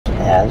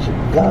as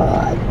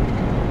God.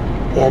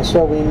 And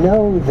so we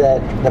know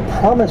that the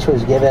promise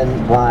was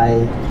given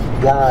by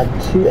God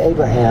to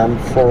Abraham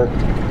for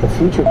the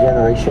future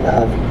generation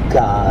of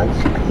God's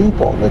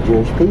people, the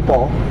Jewish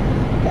people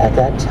at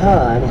that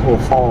time who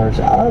were followers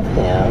of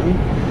him.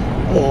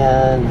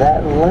 And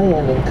that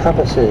land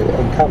encompassed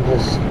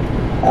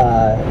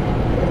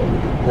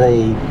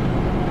the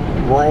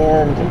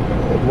land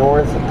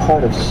north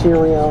part of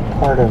Syria,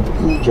 part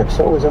of Egypt.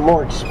 So it was a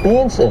more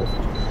expansive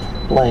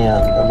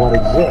land than what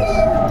exists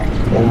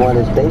in what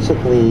is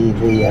basically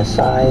the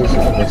size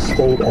of the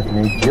state of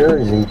New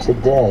Jersey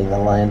today, the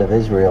land of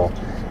Israel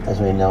as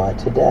we know it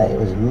today. It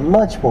was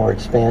much more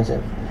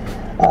expansive.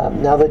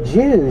 Now the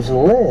Jews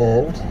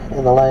lived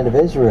in the land of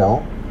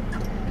Israel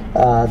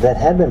that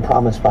had been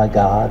promised by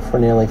God for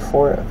nearly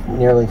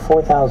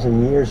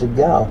 4,000 years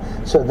ago.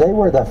 So they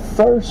were the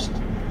first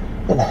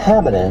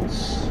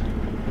inhabitants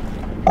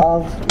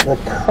of the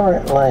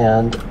current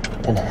land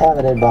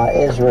inhabited by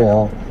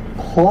Israel,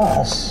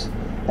 plus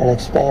an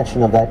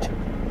expansion of that